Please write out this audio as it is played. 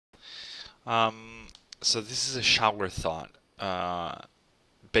Um, so this is a shower thought.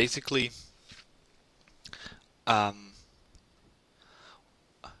 Basically, um,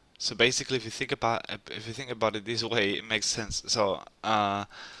 if you think about it this way, it makes sense. So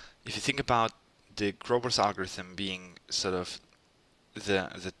if you think about the Grover's algorithm being sort of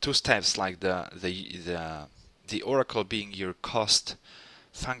the two steps, like the oracle being your cost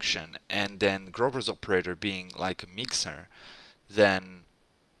function, and then Grover's operator being like a mixer, then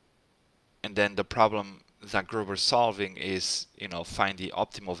and then the problem that Grover's solving is, find the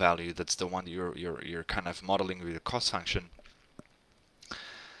optimal value. That's the one you're kind of modeling with your cost function.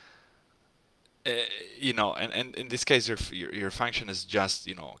 uh, and in this case, your function is just,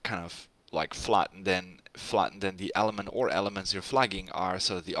 kind of like flat, and then the element or elements you're flagging are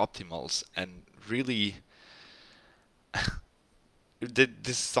sort of the optimals. And really, this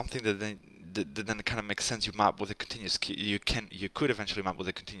is something that then kind of makes sense. You map with a continuous you could eventually map with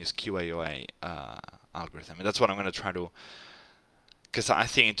a continuous QAOA algorithm, and that's what I'm going to try to, because I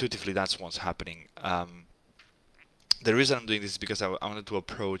think intuitively that's what's happening. The reason I'm doing this is because I wanted to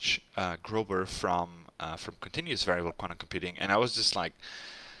approach Grover from continuous variable quantum computing, and I was just like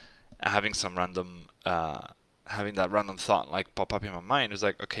having some random having that random thought like pop up in my mind. It's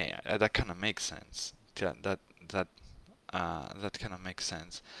like, okay, that kind of makes sense. Yeah, that kind of makes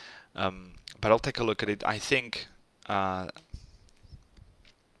sense. But I'll take a look at it. I think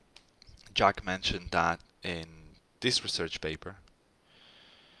Jack mentioned that in this research paper.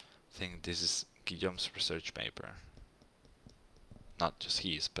 I think this is Guillaume's research paper, not just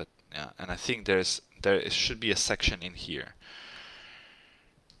his, but yeah. And I think there should be a section in here,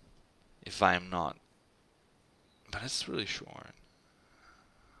 if I'm not, but it's really short.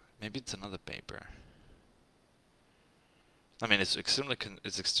 Maybe it's another paper. I mean, it's extremely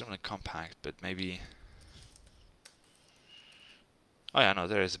compact, but maybe. Oh yeah, no,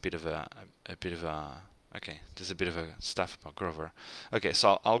 there is a bit of a bit of a. Okay, there's a bit of a stuff about Grover. Okay,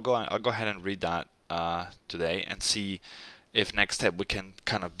 so I'll go ahead and read that today and see if next step we can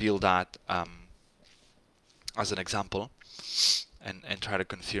kind of build that as an example and try to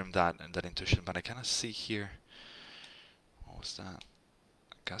confirm that intuition. But I kind of see here. What was that?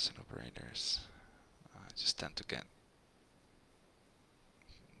 Gaussian operators. I just tend to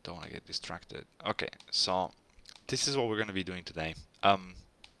don't want to get distracted. Okay, so this is what we're going to be doing today. A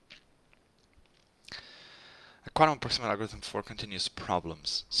quantum approximate algorithm for continuous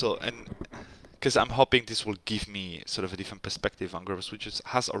problems. So, and because I'm hoping this will give me sort of a different perspective on Grover switches,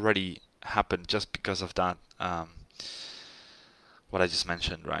 has already happened just because of that, what I just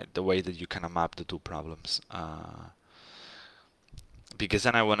mentioned, right? The way that you kind of map the two problems. Because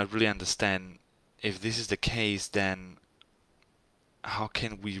then I want to really understand if this is the case, then how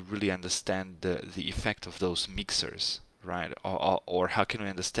can we really understand the effect of those mixers, right? Or how can we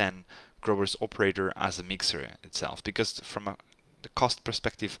understand Grover's operator as a mixer itself? Because from the cost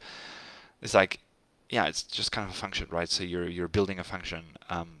perspective, it's like, yeah, it's just kind of a function, right? So you're building a function,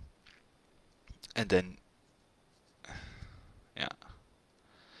 and then yeah,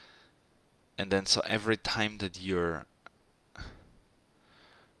 and then so every time that you're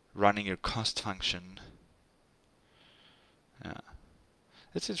running your cost function, yeah,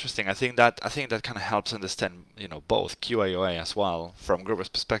 it's interesting. I think that kind of helps understand, both QAOA as well from Grover's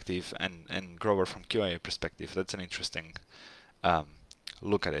perspective and Grover from QAOA perspective. That's an interesting um,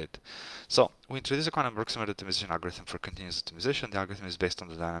 look at it. So we introduce a quantum approximate optimization algorithm for continuous optimization. The algorithm is based on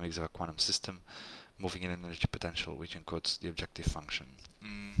the dynamics of a quantum system moving in energy potential, which encodes the objective function.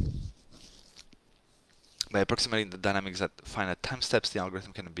 By approximating the dynamics at finite time steps, the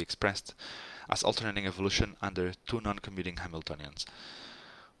algorithm can be expressed as alternating evolution under two non-commuting Hamiltonians.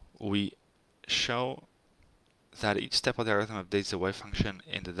 We show that each step of the algorithm updates the wave function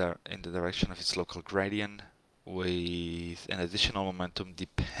in the direction of its local gradient with an additional momentum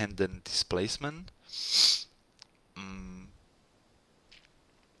dependent displacement.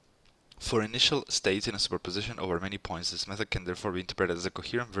 For initial states in a superposition over many points, this method can therefore be interpreted as a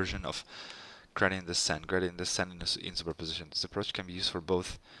coherent version of gradient descent in superposition. This approach can be used for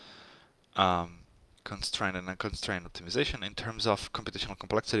both constrained and unconstrained optimization. In terms of computational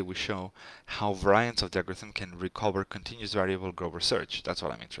complexity, we show how variants of the algorithm can recover continuous variable Grover search. That's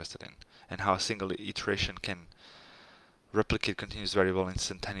what I'm interested in. And how a single iteration can replicate continuous variable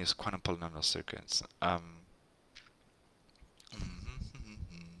instantaneous quantum polynomial circuits.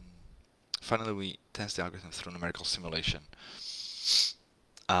 Finally, we test the algorithm through numerical simulation.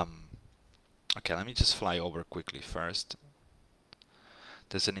 Okay, let me just fly over quickly first.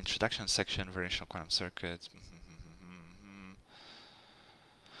 There's an introduction section, variational quantum circuits.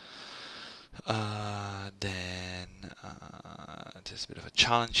 Then there's a bit of a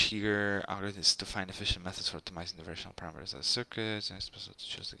challenge here. Algorithm is to find efficient methods for optimizing the variational parameters of the circuits, and it's possible to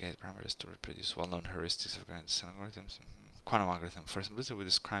choose the gate parameters to reproduce well-known heuristics of algorithms. Quantum algorithm. For simplicity, we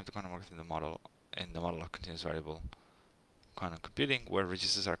describe the quantum algorithm in the model of continuous variable quantum computing, where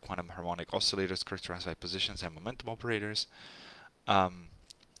registers are quantum harmonic oscillators characterized by positions and momentum operators. However,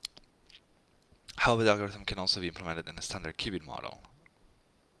 the algorithm can also be implemented in a standard qubit model.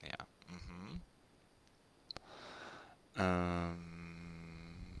 Yeah.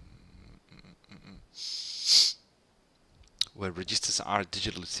 Where registers are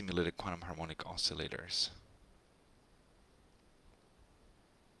digitally simulated quantum harmonic oscillators.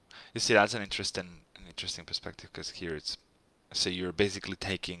 You see, that's an interesting perspective, because here it's, so you're basically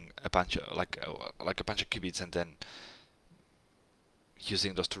taking a bunch of like a bunch of qubits and then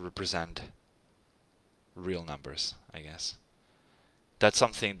using those to represent real numbers, I guess. That's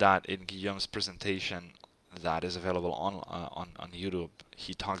something that in Guillaume's presentation that is available on YouTube,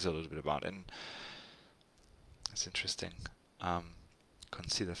 he talks a little bit about, and it's interesting.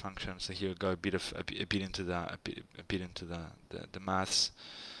 Consider functions. So here we go a bit into the maths.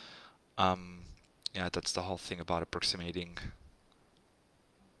 Yeah, that's the whole thing about approximating.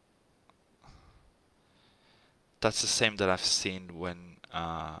 That's the same that I've seen when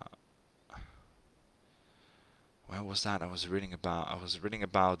where was that? I was reading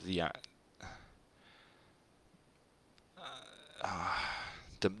about the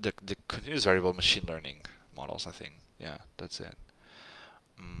the continuous variable machine learning models, I think. Yeah, that's it.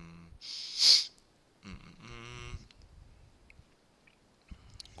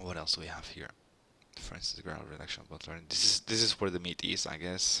 What else do we have here? For instance, gradual reduction of learning. This is where the meat is, I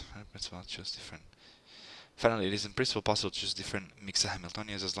guess. It's not just different. Finally, it is in principle possible to choose different mixed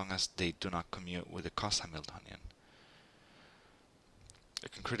Hamiltonians as long as they do not commute with the cos Hamiltonian. A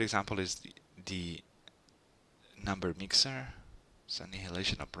concrete example is the number mixer, it's an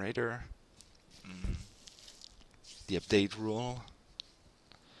annihilation operator, the update rule.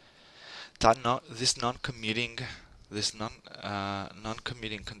 This non-commuting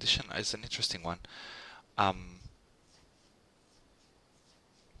condition is an interesting one.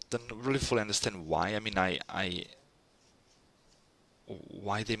 Don't really fully understand why. I mean,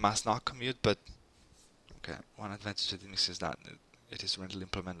 why they must not commute, but okay. One advantage of this is that it is readily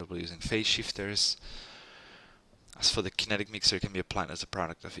implementable using phase shifters. As for the kinetic mixer, it can be applied as a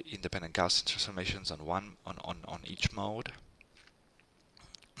product of independent Gaussian transformations on each mode.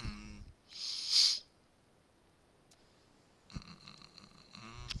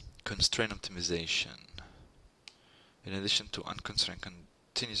 Constraint optimization. In addition to unconstrained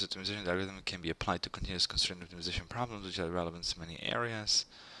continuous optimization, the algorithm can be applied to continuous constraint optimization problems, which are relevant in many areas.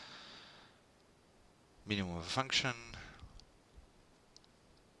 Minimum of a function,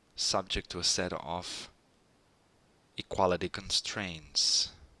 subject to a set of equality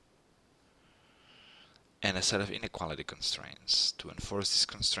constraints and a set of inequality constraints. To enforce these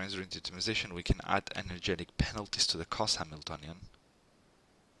constraints during the optimization, we can add energetic penalties to the cos Hamiltonian,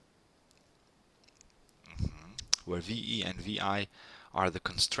 where VE and VI are the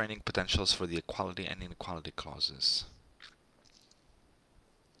constraining potentials for the equality and inequality clauses.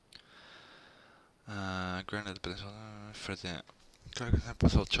 Granted, the potential for the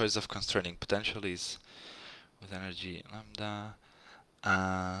possible choice of constraining potential is with energy lambda.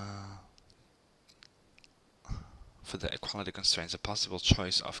 For the equality constraints, a possible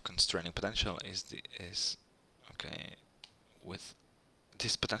choice of constraining potential is okay with.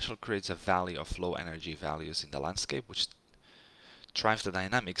 This potential creates a valley of low energy values in the landscape, which drives the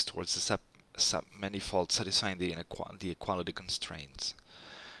dynamics towards the sub-manifold satisfying the equality constraints.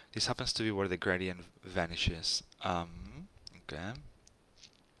 This happens to be where the gradient vanishes. Okay.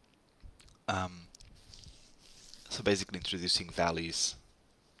 So basically introducing valleys,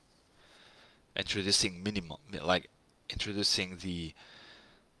 introducing minimum, like introducing the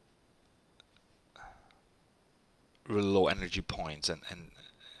really low energy points, and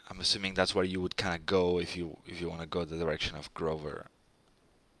I'm assuming that's where you would kind of go if you want to go the direction of Grover.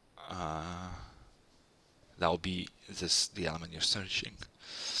 That will be the element you're searching.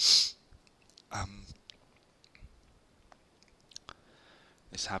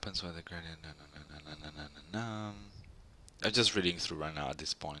 This happens with the gradient. I'm just reading through right now at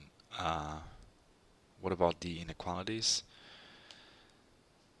this point. What about the inequalities?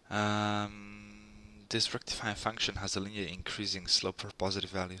 This rectifying function has a linear increasing slope for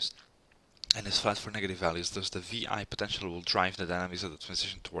positive values and is flat for negative values, thus the VI potential will drive the dynamics of the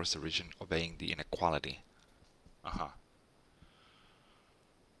transition towards the region obeying the inequality. That's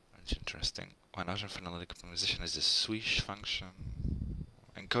interesting. One option for analytic optimization is the Swish function.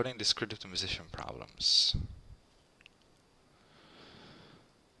 Encoding discrete optimization problems.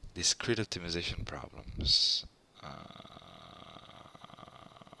 Discrete optimization problems.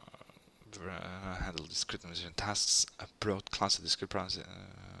 Handle discrete optimization tasks. A broad class of discrete problems.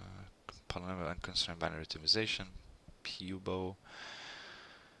 Polynomial and constrained binary optimization. PUBO.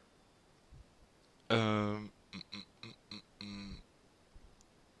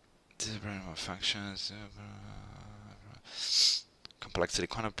 Functions. Complexity.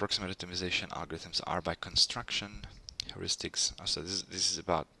 Quantum approximate optimization algorithms are by construction. Heuristics. Oh, so this is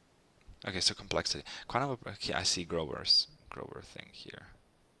about. Okay, so complexity. Quantum. Okay, I see Grover thing here.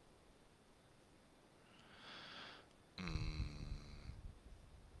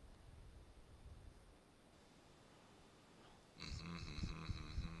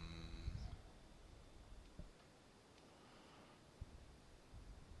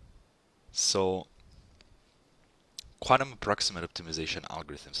 So, quantum approximate optimization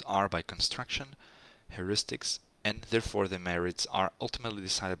algorithms are by construction heuristics, and therefore their merits are ultimately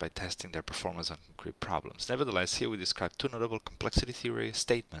decided by testing their performance on concrete problems. Nevertheless, here we describe two notable complexity theory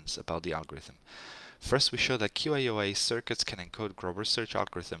statements about the algorithm. First, we show that QAOA circuits can encode Grover's search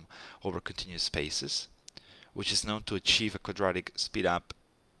algorithm over continuous spaces, which is known to achieve a quadratic speedup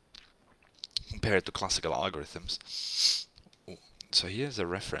compared to classical algorithms. So here's a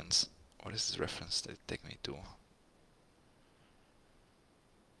reference. What is this reference that take me to?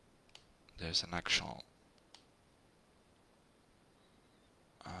 There's an actual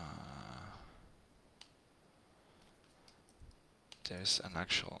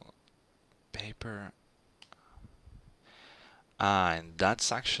paper, and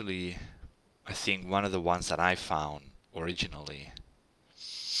that's actually, I think, one of the ones that I found originally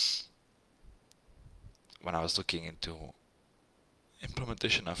when I was looking into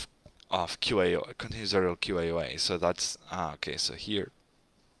implementation of QAO, continuous variable QAOA. So that's okay. So here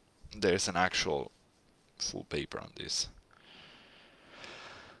there's an actual full paper on this,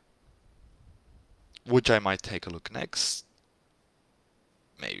 which I might take a look next,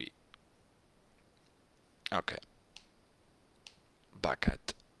 maybe. Okay, back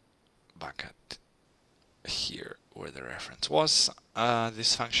at here where the reference was.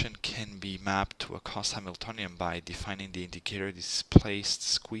 This function can be mapped to a cost Hamiltonian by defining the indicator displaced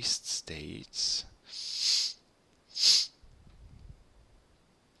squeezed states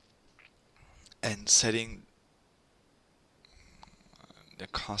and setting the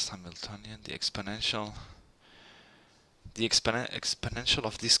cost Hamiltonian, the exponential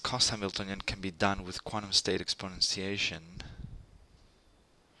of this cost Hamiltonian can be done with quantum state exponentiation.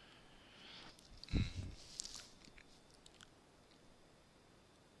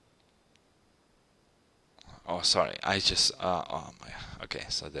 Oh, sorry, I just oh my, okay,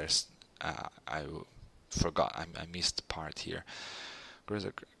 so there's I forgot, I missed the part here,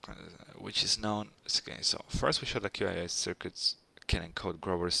 which is known. Okay, so first we show that QAOA circuits can encode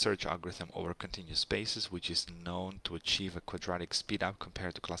Grover's search algorithm over continuous spaces, which is known to achieve a quadratic speedup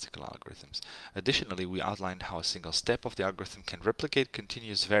compared to classical algorithms. Additionally, we outlined how a single step of the algorithm can replicate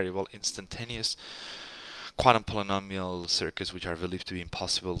continuous variable instantaneous quantum polynomial circuits, which are believed to be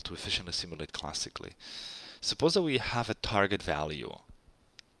impossible to efficiently simulate classically. Suppose that we have a target value,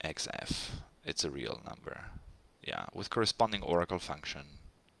 xf, it's a real number, yeah, with corresponding oracle function.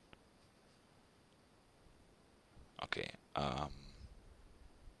 Okay,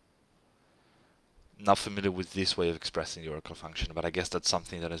 not familiar with this way of expressing the oracle function, but I guess that's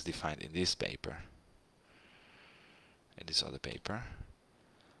something that is defined in this paper, in this other paper.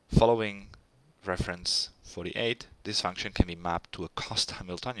 Following reference 48, this function can be mapped to a cost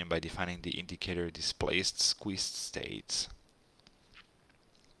Hamiltonian by defining the indicator displaced squeezed states.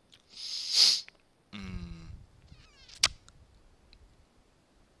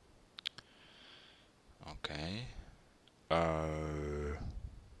 Okay.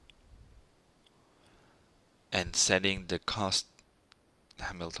 And setting the cost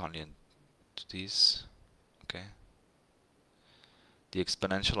Hamiltonian to this. Okay. The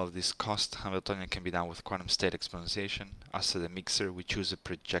exponential of this cost Hamiltonian can be done with quantum state exponentiation. As to the mixer, we choose a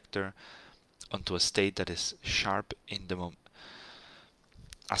projector onto a state that is sharp in the moment.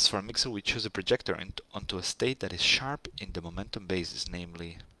 As for a mixer, we choose a projector onto a state that is sharp in the momentum basis,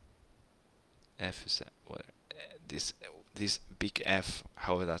 namely f is this big F,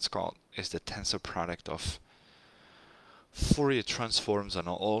 however that's called, is the tensor product of Fourier transforms on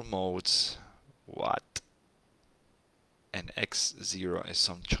all modes, what? And x0 is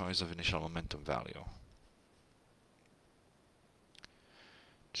some choice of initial momentum value.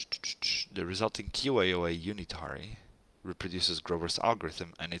 The resulting QAOA unitary reproduces Grover's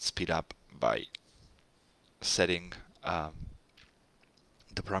algorithm, and it's speed up by setting the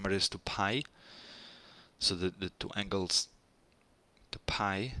parameters to pi, so the two angles the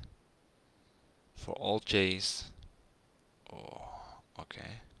pi for all j's. Oh,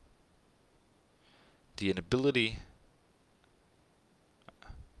 okay. The inability.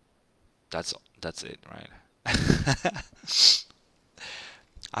 That's it, right?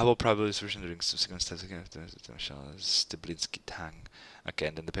 I will probably solution during subsequent steps again. Stiblinsky-Tang. Okay,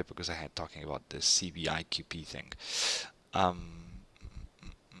 and then the paper goes ahead talking about the CBIQP thing.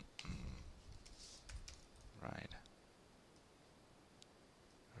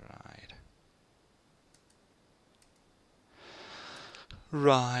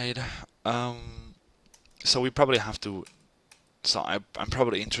 Right. So we probably have to. So I'm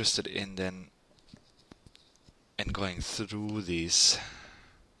probably interested in then in going through these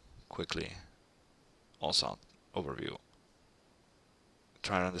quickly. Also, overview.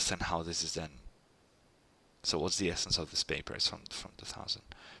 Try to understand how this is then. So what's the essence of this paper? It's from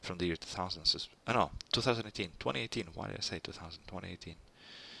the year 2000. So, no, 2018. Why did I say 2000? 2018.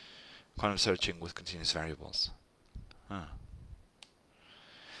 Quantum searching with continuous variables. Huh.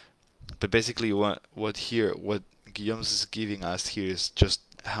 But basically, what Guillaume is giving us here is just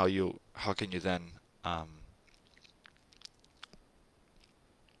how can you then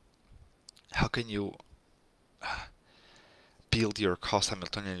how can you build your Cauchy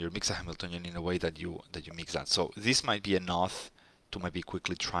Hamiltonian, your mixer Hamiltonian in a way that you mix that. So this might be enough to maybe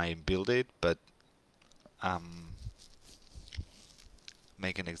quickly try and build it, but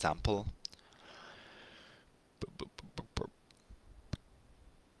make an example.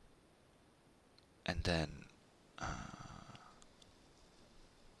 And then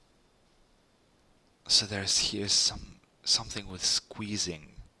so here's something with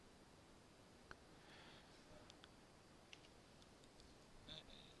squeezing.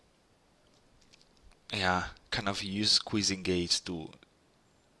 Yeah, kind of use squeezing gates to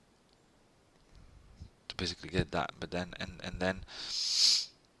basically get that, but then and then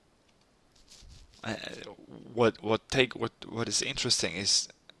what is interesting is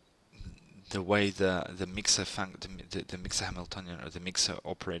the way the mixer Hamiltonian or the mixer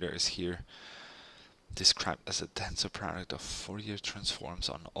operator is here described as a tensor product of Fourier transforms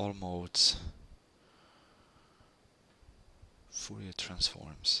on all modes. Fourier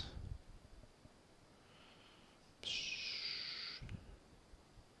transforms.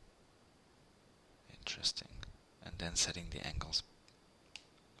 Interesting. And then setting the angles.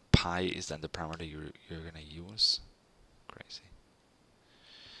 Pi is then the parameter you're gonna use. Crazy.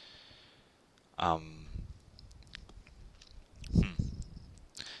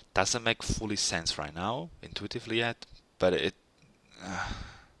 Doesn't make fully sense right now, intuitively yet, but it.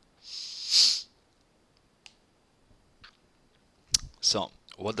 So,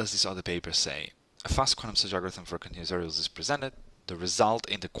 what does this other paper say? A fast quantum search algorithm for continuous variables is presented. The result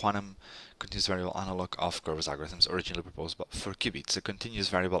in the quantum continuous variable analog of Grover's algorithms originally proposed for qubits. A continuous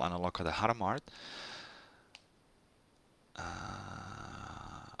variable analog of the Hadamard.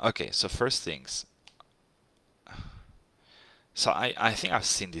 Okay, so first things. So I think I've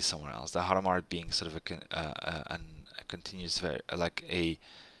seen this somewhere else. The Hadamard being sort of a continuous like a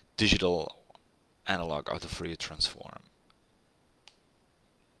digital analog of the Fourier transform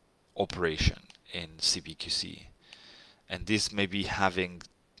operation in CBQC, and this may be having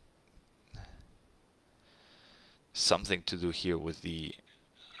something to do here with the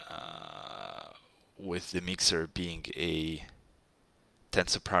mixer being a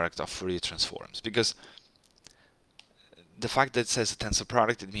tensor product of Fourier transforms, because the fact that it says a tensor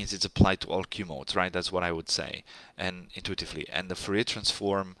product, it means it's applied to all Q modes, right? That's what I would say, and intuitively. And the Fourier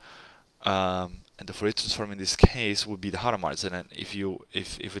transform, in this case would be the Hadamards. And then if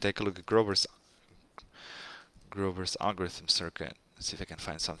we take a look at Grover's algorithm circuit, let's see if I can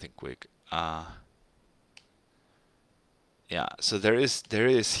find something quick. Yeah, so there is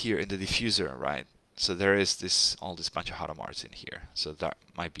here in the diffuser, right? So there is all this bunch of Hadamards in here. So that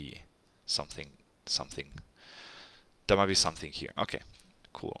might be something. There might be something here. Okay,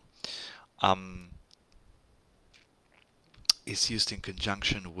 cool. It's used in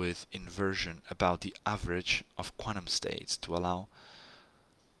conjunction with inversion about the average of quantum states to allow.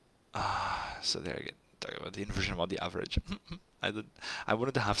 So there again, talking about the inversion about the average. I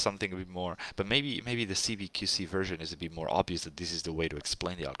wanted to have something a bit more, but maybe the CBQC version is a bit more obvious that this is the way to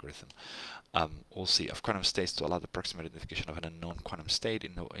explain the algorithm. We'll see. Of quantum states to allow the proximate identification of an unknown quantum state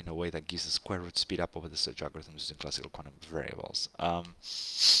in a way that gives a square root speed up over the search algorithms using classical quantum variables.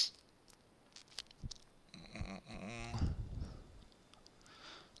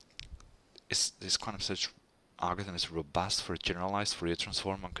 This quantum search algorithm is robust for generalized Fourier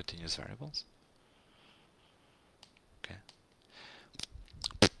transform on continuous variables? Okay.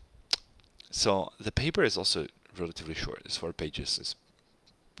 So the paper is also relatively short. It's 4 pages. It's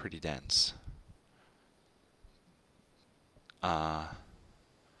pretty dense.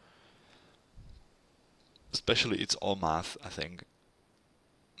 Especially it's all math, I think.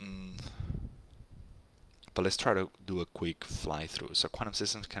 But let's try to do a quick fly through. So quantum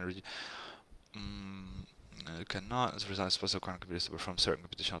systems can cannot, as a result, suppose quantum computers to perform certain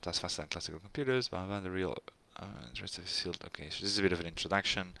computational tasks faster than classical computers. Blah blah. The real interest of field. Okay, so this is a bit of an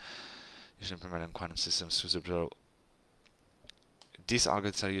introduction. Usually implemented in quantum systems whose these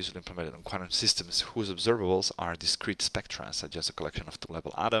algorithms are usually implemented in quantum systems whose observables are discrete spectra, such as a collection of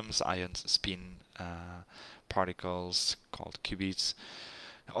two-level atoms, ions, spin particles called qubits.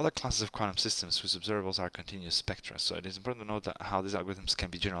 Other classes of quantum systems whose observables are continuous spectra. So it is important to note that how these algorithms can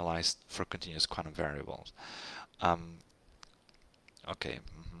be generalized for continuous quantum variables. Okay.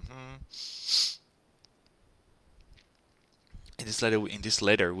 In this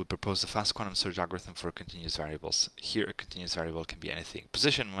letter, we propose a fast quantum search algorithm for continuous variables. Here, a continuous variable can be anything: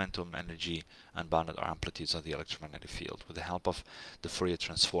 position, momentum, energy, unbounded, or amplitudes of the electromagnetic field. With the help of the Fourier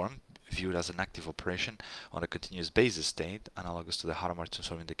transform, viewed as an active operation on a continuous basis state, analogous to the Hadamard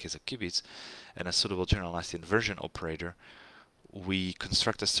transform in the case of qubits, and a suitable generalized inversion operator, we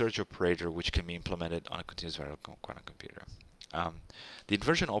construct a search operator which can be implemented on a continuous variable quantum computer. The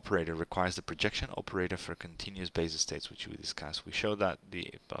inversion operator requires the projection operator for continuous basis states, which we discussed. We show that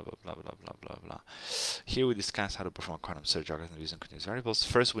the blah blah blah blah blah blah blah. Here we discuss how to perform a quantum search algorithm using continuous variables.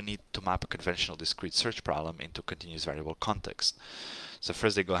 First, we need to map a conventional discrete search problem into continuous variable context. So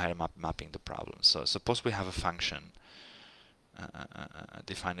first, they go ahead and mapping the problem. So suppose we have a function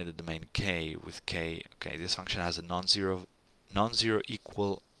defined in the domain k with k. Okay, this function has a non-zero value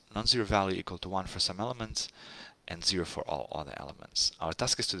equal to 1 for some elements, and 0 for all other elements. Our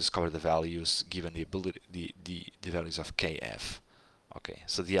task is to discover the values given the values of kf. Okay,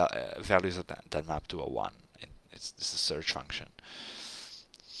 so the values that map to a 1. This is a search function.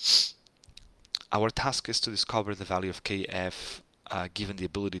 Our task is to discover the value of kf given the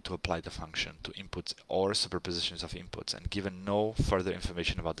ability to apply the function to inputs or superpositions of inputs, and given no further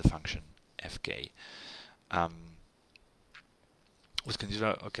information about the function fk.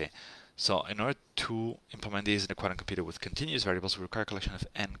 Okay. So in order to implement these in a quantum computer with continuous variables, we require a collection of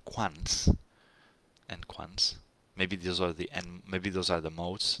n quants. Maybe those are the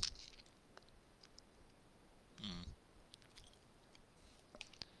modes.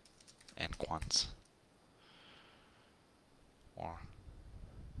 N quants. Or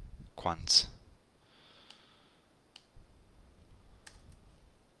quants.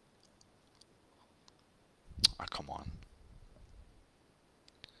 Ah, come on.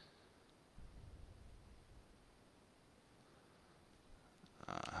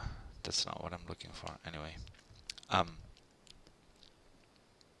 That's not what I'm looking for. Anyway,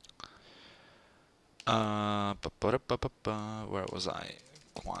 where was I?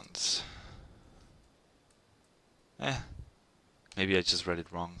 Quants. Maybe I just read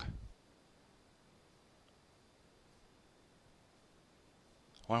it wrong.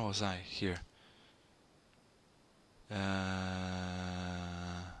 Where was I? Here.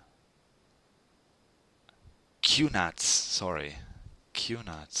 QNATs. Sorry.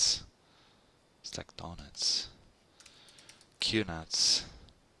 QNATs. It's like donuts. QNATs.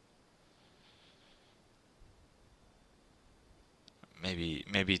 Maybe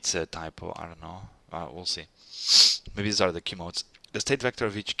it's a typo. I don't know. We'll see. Maybe these are the Q modes. The state vector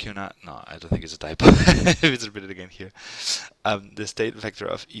of each QNAT. No, I don't think it's a typo. Let's repeat it again here. The state vector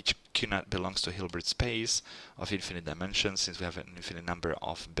of each QNAT belongs to a Hilbert space of infinite dimensions. Since we have an infinite number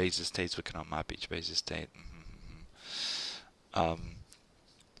of basis states, we cannot map each basis state.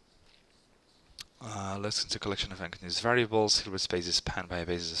 Let's consider a collection of continuous variables. Hilbert space is spanned by a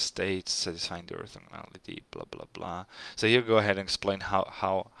basis of states satisfying the orthogonality. Blah blah blah. So here, go ahead and explain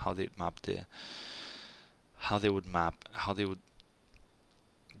how they map how they would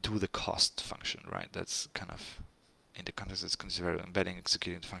do the cost function, right? That's kind of in the context of continuous variable embedding,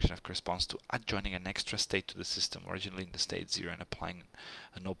 executing the function f corresponds to adjoining an extra state to the system originally in the state 0 and applying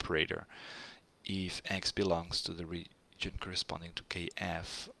an operator if x belongs to the region corresponding to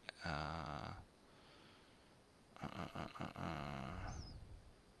kf.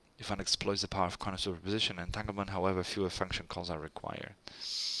 If one exploits the power of quantum superposition and entanglement, however, fewer function calls are required.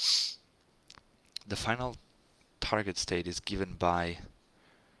 The final target state is given by...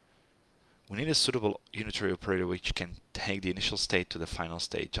 We need a suitable unitary operator which can take the initial state to the final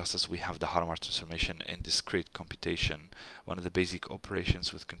state, just as we have the Hadamard transformation in discrete computation. One of the basic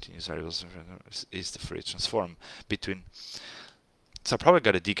operations with continuous variables is the Fourier transform between... So I probably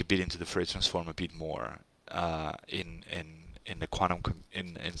got to dig a bit into the Fourier transform a bit more in the quantum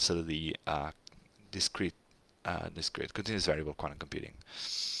instead of the discrete discrete continuous variable quantum computing.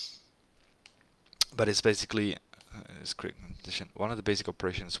 But it's basically one of the basic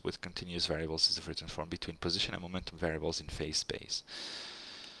operations with continuous variables is the Fourier transform between position and momentum variables in phase space.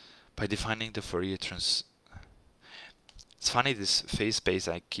 By defining the Fourier it's funny, this phase space,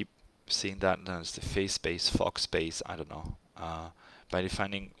 I keep seeing that as the phase space, Fock space, I don't know. By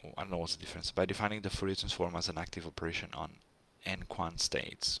defining, I don't know what's the difference. By defining the Fourier transform as an active operation on n quant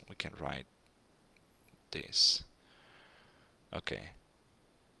states, we can write this. Okay.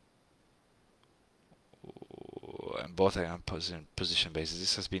 And both are on position basis.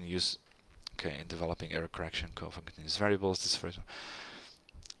 This has been used, okay, in developing error correction code for continuous variables. This first one.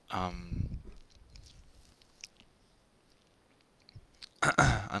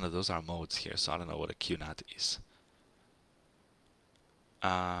 I know those are modes here, so I don't know what a QNAT is.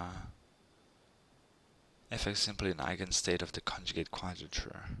 F is simply an eigenstate of the conjugate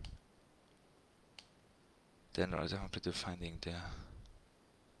quadrature. Then I'm simply finding the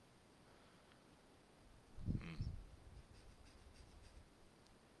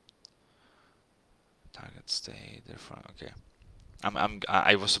target state. Therefore, okay.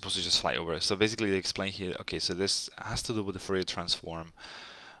 I was supposed to just fly over it. So basically, they explain here. Okay, so this has to do with the Fourier transform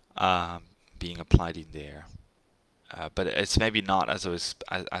being applied in there, but it's maybe not as it's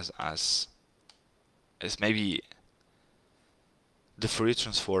maybe the Fourier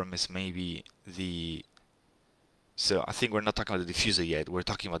transform is maybe the. So I think we're not talking about the diffuser yet. We're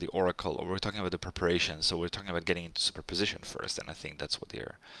talking about the oracle, or we're talking about the preparation. So we're talking about getting into superposition first, and I think that's what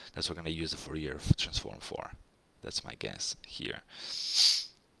we're going to use the Fourier transform for. That's my guess here.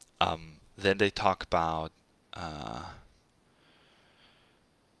 Then they talk about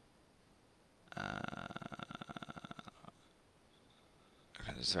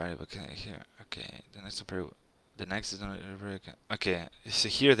this variable here. Okay, the next is not okay. So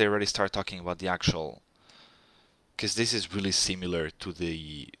here they already start talking about the actual, because this is really similar to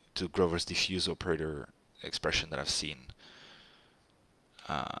Grover's diffuse operator expression that I've seen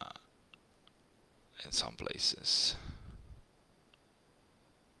in some places.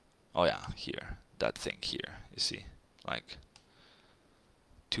 Oh yeah, here, that thing here, you see, like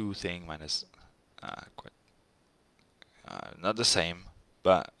 2 thing minus not the same,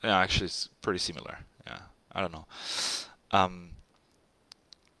 but yeah, actually it's pretty similar. Yeah, I don't know.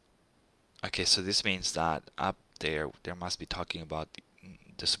 Okay, so this means that up there must be talking about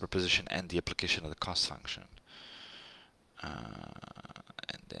the superposition and the application of the cost function.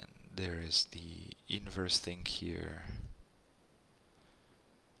 And then there is the inverse thing here.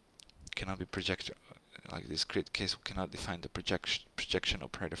 Cannot be projected, like this case we cannot define the projection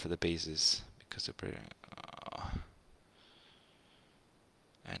operator for the basis because the operator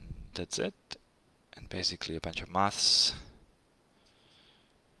and that's it, and basically a bunch of maths.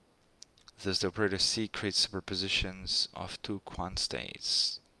 Thus the operator C creates superpositions of 2 quant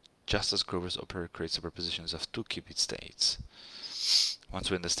states, just as Grover's operator creates superpositions of 2 qubit states. Once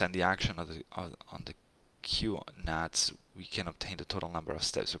we understand the action on the QNATs, we can obtain the total number of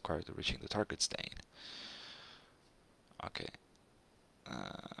steps required to reaching the target state. Okay.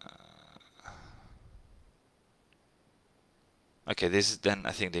 Okay, this is then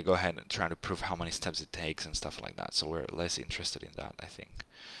I think they go ahead and try to prove how many steps it takes and stuff like that. So we're less interested in that, I think.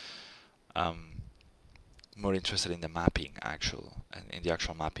 More interested in the mapping in the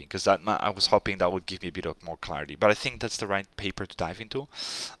actual mapping, because that I was hoping that would give me a bit of more clarity. But I think that's the right paper to dive into.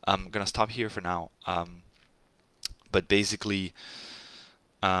 I'm gonna stop here for now. But basically,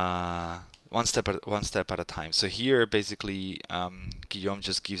 one step at a time. So here, basically, Guillaume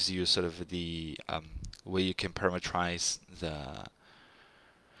just gives you sort of the way you can parameterize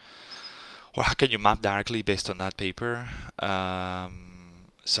or how can you map directly based on that paper.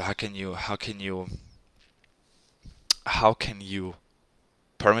 So how can you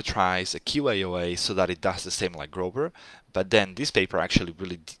parameterize a QAOA so that it does the same like Grover? But then this paper actually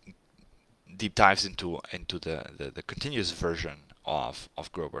really deep dives into the continuous version of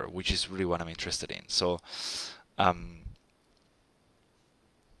Grover, which is really what I'm interested in. So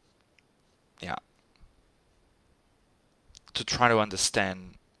yeah, to try to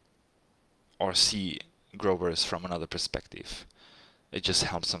understand or see Grover's from another perspective, it just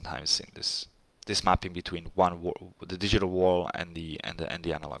helps sometimes in this mapping between the digital world and the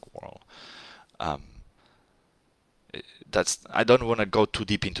analog world. I don't want to go too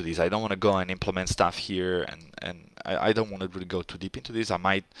deep into this. I don't want to go and implement stuff here, and I don't want to really go too deep into this. I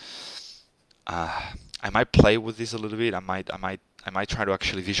might play with this a little bit. I might try to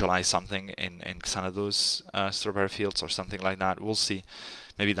actually visualize something in Xanadu's strawberry fields or something like that. We'll see.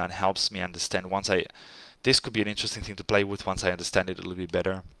 Maybe that helps me understand this could be an interesting thing to play with once I understand it a little bit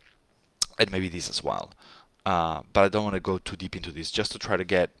better, and maybe this as well. but I don't want to go too deep into this, just to try to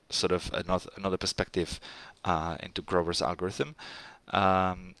get sort of another perspective into Grover's algorithm,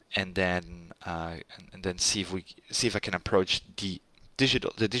 and then see if I can approach the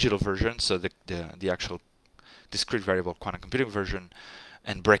digital version, so the actual discrete variable quantum computing version,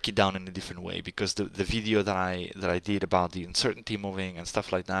 and break it down in a different way, because the video that I did about the uncertainty moving and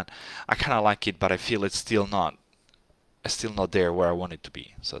stuff like that, I kind of like it, but I feel it's still not there where I want it to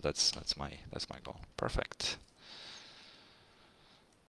be. So that's my goal. Perfect.